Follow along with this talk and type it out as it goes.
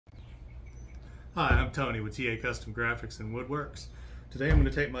Hi, I'm Tony with TA Custom Graphics and Woodworks. Today I'm going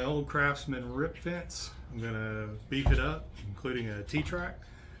to take my old Craftsman rip fence. I'm going to beef it up, including a T-track.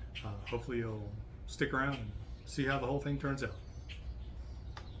 Hopefully you'll stick around and see how the whole thing turns out.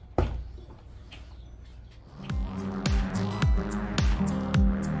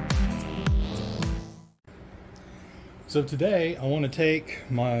 So today I want to take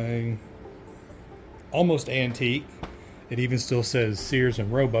my almost antique, it even still says Sears and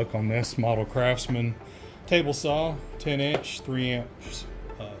Roebuck on this model Craftsman table saw, 10-inch, 3-amp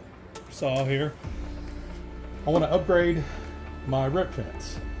saw here. I want to upgrade my rip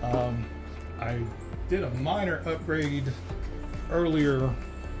fence. I did a minor upgrade earlier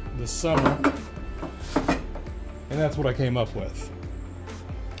this summer, and that's what I came up with.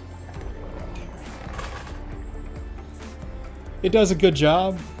 It does a good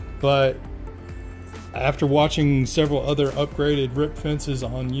job, but after watching several other upgraded rip fences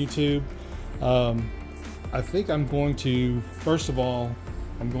on YouTube, I think I'm going to, first of all,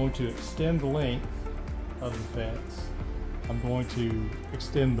 I'm going to extend the length of the fence. I'm going to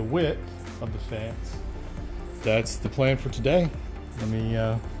extend the width of the fence. That's the plan for today. Let me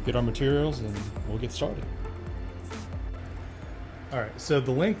get our materials and we'll get started. Alright, so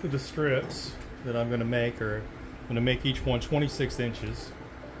the length of the strips that I'm going to make are, I'm going to make each one 26 inches.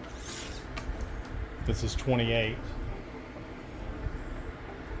 This is 28.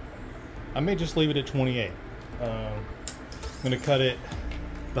 I may just leave it at 28. I'm going to cut it,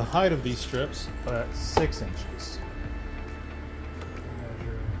 the height of these strips at 6 inches.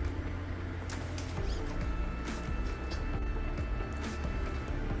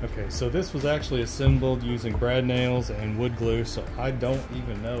 Okay, so this was actually assembled using brad nails and wood glue, so I don't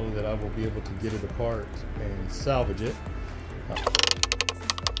even know that I will be able to get it apart and salvage it.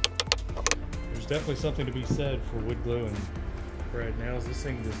 There's definitely something to be said for wood glue and brad nails. This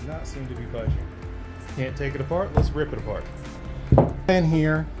thing does not seem to be budging. Can't take it apart, let's rip it apart. The plan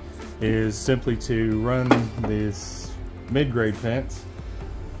here is simply to run this mid-grade fence,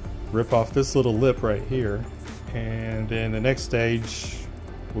 rip off this little lip right here, and then the next stage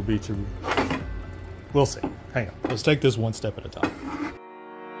will be to, we'll see. Hang on, let's take this one step at a time.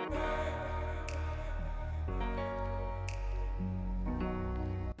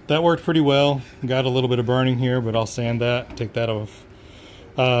 That worked pretty well. Got a little bit of burning here, but I'll sand that, take that off.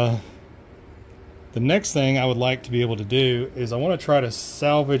 The next thing I would like to be able to do is I want to try to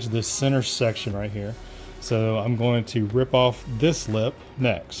salvage this center section right here. So I'm going to rip off this lip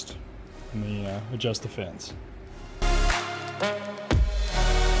next. Let me adjust the fence.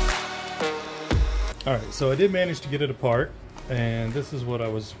 Alright, so I did manage to get it apart, and this is what I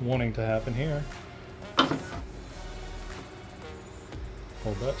was wanting to happen here.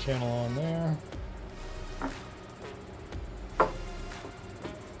 Hold that channel on there.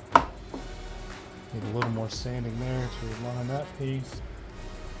 Need a little more sanding there to align that piece.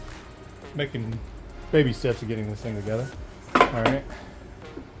 Making baby steps of getting this thing together. Alright,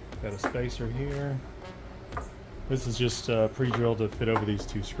 got a spacer here. This is just pre-drilled to fit over these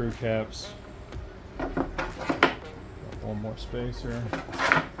two screw caps. Got one more spacer.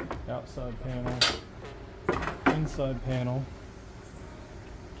 Outside panel. Inside panel.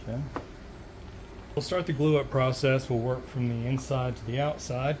 Okay. We'll start the glue up process. We'll work from the inside to the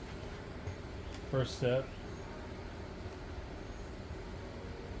outside. First step.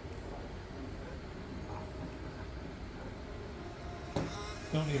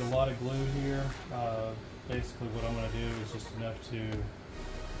 Don't need a lot of glue here. Basically what I'm going to do is just enough to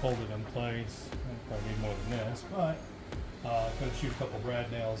hold it in place. I probably need more than this, but I'm going to shoot a couple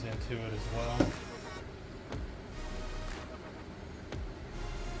brad nails into it as well.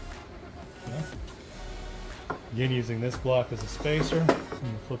 Okay. Again, using this block as a spacer. I'm going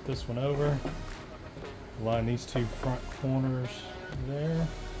to flip this one over. Align these two front corners there.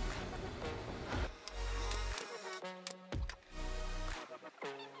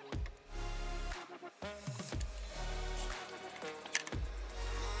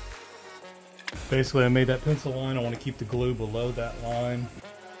 Basically, I made that pencil line. I want to keep the glue below that line.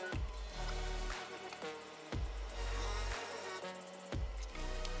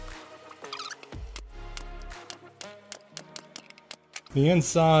 The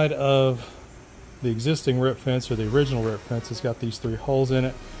inside of the existing rip fence, or the original rip fence, has got these 3 holes in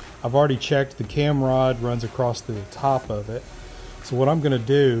it. I've already checked the cam rod runs across the top of it. So what I'm going to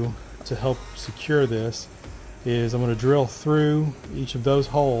do to help secure this is I'm going to drill through each of those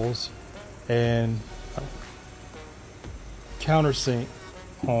holes and countersink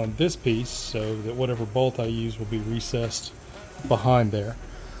on this piece so that whatever bolt I use will be recessed behind there.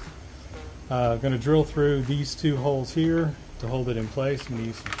 I'm going to drill through these 2 holes here to hold it in place. I'm going to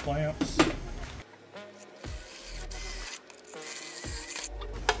use some clamps.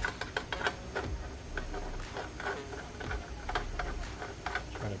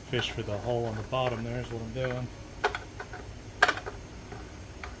 fish for the hole on the bottom there is what I'm doing.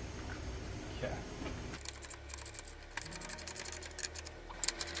 Okay.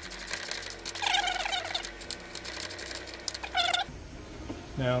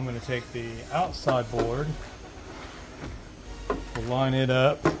 Now I'm going to take the outside board, we'll line it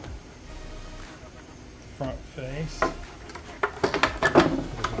up, front face.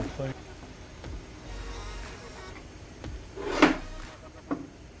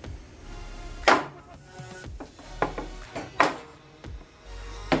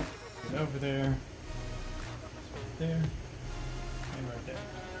 Over there, there, and right there.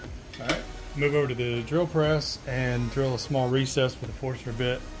 Alright, move over to the drill press and drill a small recess with a Forstner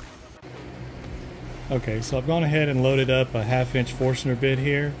bit. Okay, so I've gone ahead and loaded up a 1/2 inch Forstner bit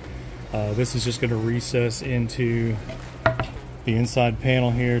here. This is just going to recess into the inside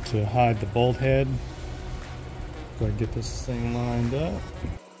panel here to hide the bolt head. Go ahead and get this thing lined up.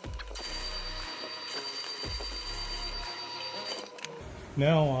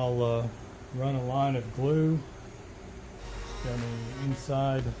 Now I'll run a line of glue down the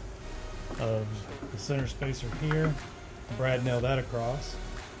inside of the center spacer here, brad nail that across,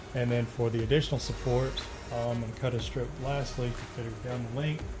 and then for the additional support I'm going to cut a strip lastly to fit it down the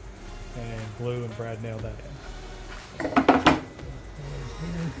length and glue and brad nail that in.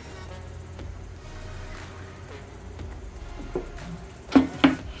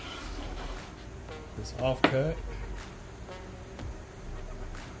 This offcut.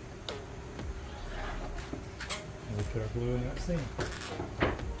 We'll put our glue in that seam.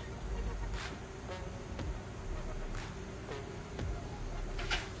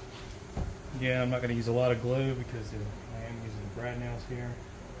 Yeah, I'm not going to use a lot of glue because I am using brad nails here.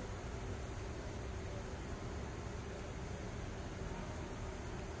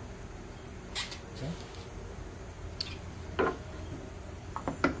 Okay.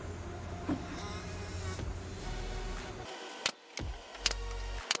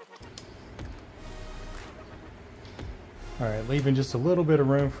 Alright, leaving just a little bit of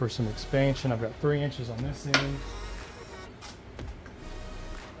room for some expansion. I've got 3 inches on this end.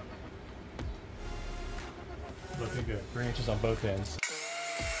 Looking good. 3 inches on both ends.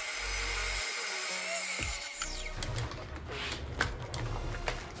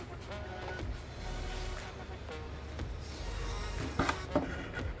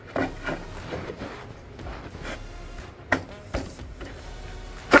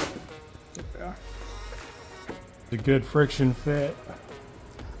 A good friction fit.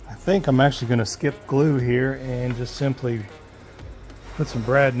 I think I'm actually going to skip glue here and just simply put some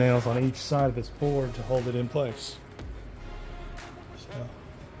brad nails on each side of this board to hold it in place. So,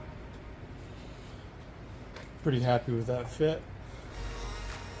 pretty happy with that fit.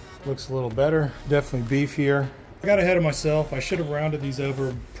 Looks a little better, definitely beefier. I got ahead of myself. I should have rounded these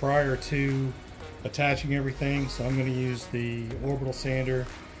over prior to attaching everything, so I'm going to use the orbital sander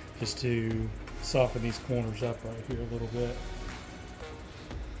just to soften these corners up right here a little bit.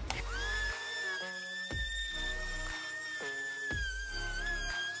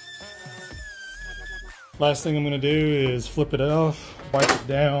 Last thing I'm going to do is flip it off, wipe it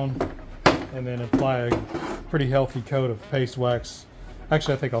down, and then apply a pretty healthy coat of paste wax.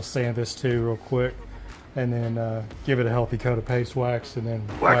 Actually, I think I'll sand this too real quick, and then give it a healthy coat of paste wax, and then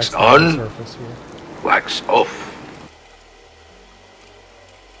wax on, the surface here. Wax off.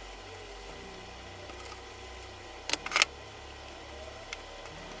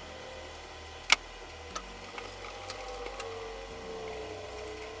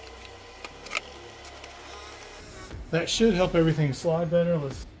 That should help everything slide better.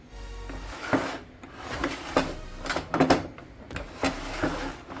 Let's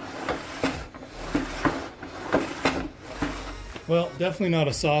Well, definitely not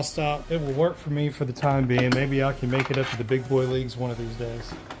a saw stop. It will work for me for the time being. Maybe I can make it up to the big boy leagues one of these days.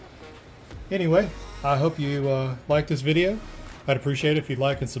 Anyway, I hope you like this video. I'd appreciate it if you'd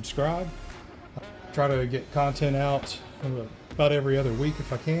like and subscribe. Try to get content out about every other week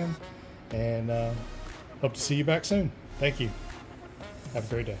if I can. And hope to see you back soon. Thank you.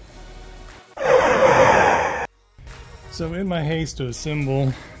 Have a great day. So in my haste to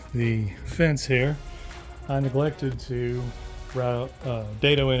assemble the fence here, I neglected to route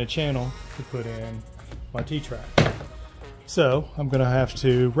dado in a channel to put in my T-track. So I'm going to have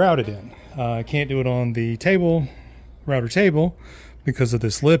to route it in. I can't do it on the table, router table, because of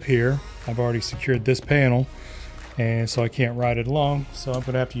this lip here. I've already secured this panel, and so I can't route it along. So I'm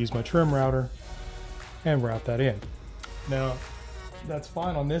going to have to use my trim router and route that in. Now, that's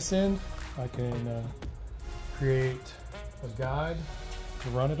fine on this end. I can create a guide to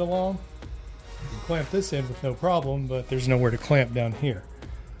run it along. You can clamp this in with no problem, but there's nowhere to clamp down here.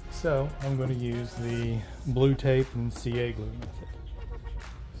 So I'm going to use the blue tape and CA glue method.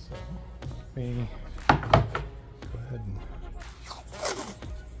 So let me go ahead and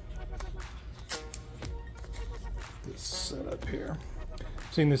get this set up here.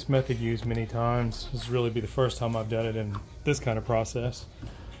 I've seen this method used many times. This will really be the first time I've done it in this kind of process,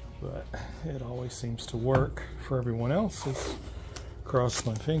 but it always seems to work for everyone else. Just cross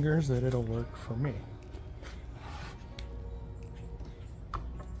my fingers that it'll work for me.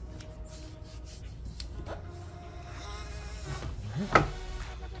 Spray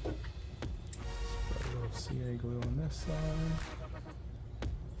a little CA glue on this side.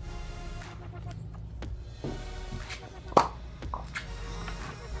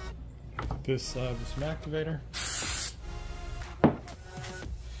 This side with some activator.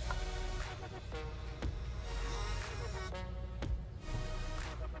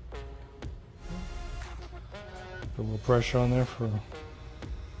 Put a little pressure on there for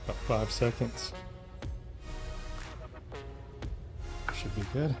about 5 seconds. Should be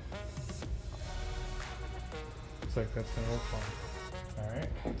good. Looks like that's going to work fine. Alright,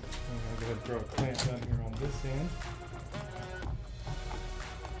 I'm going to go ahead and throw a clamp down here on this end.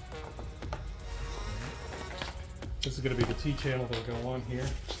 This is going to be the T-channel that will go on here.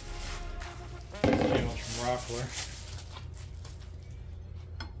 This channel's from Rockler.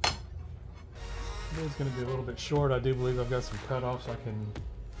 It is going to be a little bit short. I do believe I've got some cutoffs I can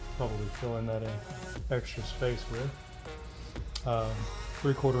probably fill in that extra space with.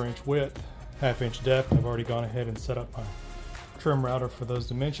 3/4 inch width, 1/2 inch depth. I've already gone ahead and set up my trim router for those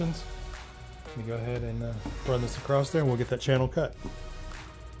dimensions. Let me go ahead and run this across there and we'll get that channel cut.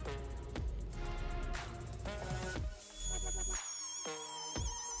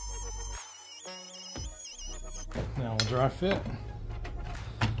 Now we'll dry fit.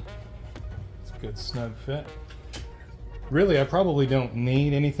 It's a good snug fit. Really, I probably don't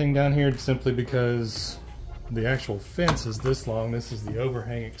need anything down here simply because the actual fence is this long. This is the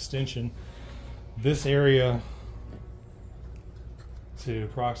overhang extension. This area to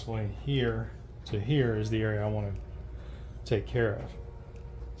approximately here to here is the area I want to take care of.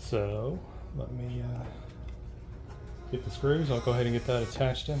 So let me get the screws. I'll go ahead and get that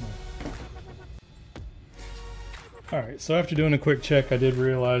attached in there. Alright, so after doing a quick check, I did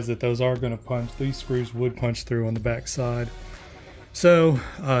realize that those are going to punch, these screws would punch through on the back side. So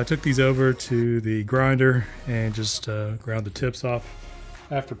I took these over to the grinder and just ground the tips off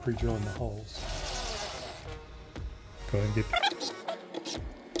after pre-drilling the holes. Go ahead and get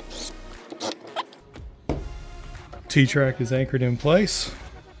T-track is anchored in place.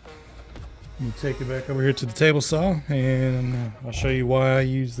 You take it back over here to the table saw and I'll show you why I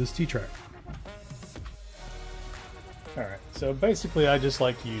use this T-track. Alright, so basically I just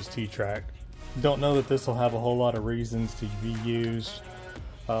like to use T-track. Don't know that this will have a whole lot of reasons to be used.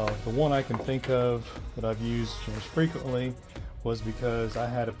 The one I can think of that I've used most frequently was because I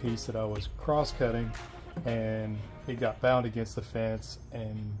had a piece that I was cross-cutting and it got bound against the fence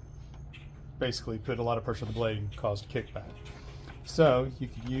and basically put a lot of pressure on the blade and caused kickback. So you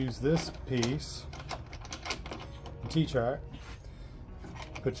could use this piece, T-track,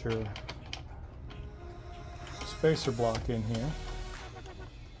 put your spacer block in here.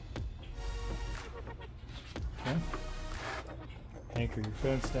 Okay. Anchor your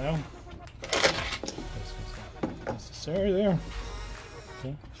fence down. This one's not necessary there.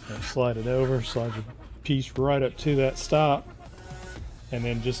 Okay. So slide it over, slide your piece right up to that stop. And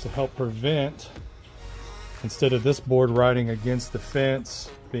then just to help prevent, instead of this board riding against the fence,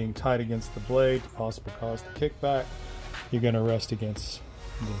 being tight against the blade to possibly cause the kickback, you're going to rest against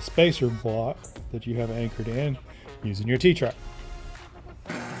the spacer block that you have anchored in using your T-track.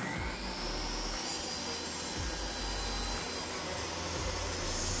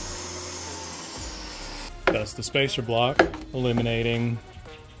 Thus the spacer block eliminating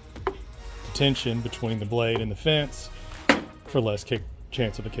the tension between the blade and the fence for less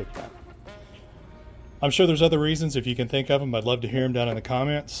chance of a kickback. I'm sure there's other reasons. If you can think of them, I'd love to hear them down in the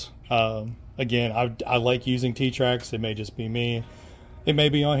comments. Again, I like using T-tracks. It may just be me. It may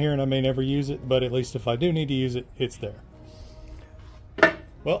be on here and I may never use it, but at least if I do need to use it, it's there.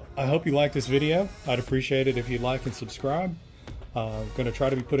 Well, I hope you liked this video. I'd appreciate it if you'd like and subscribe. I'm going to try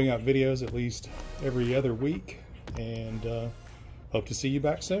to be putting out videos at least every other week, and hope to see you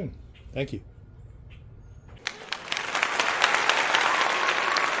back soon. Thank you.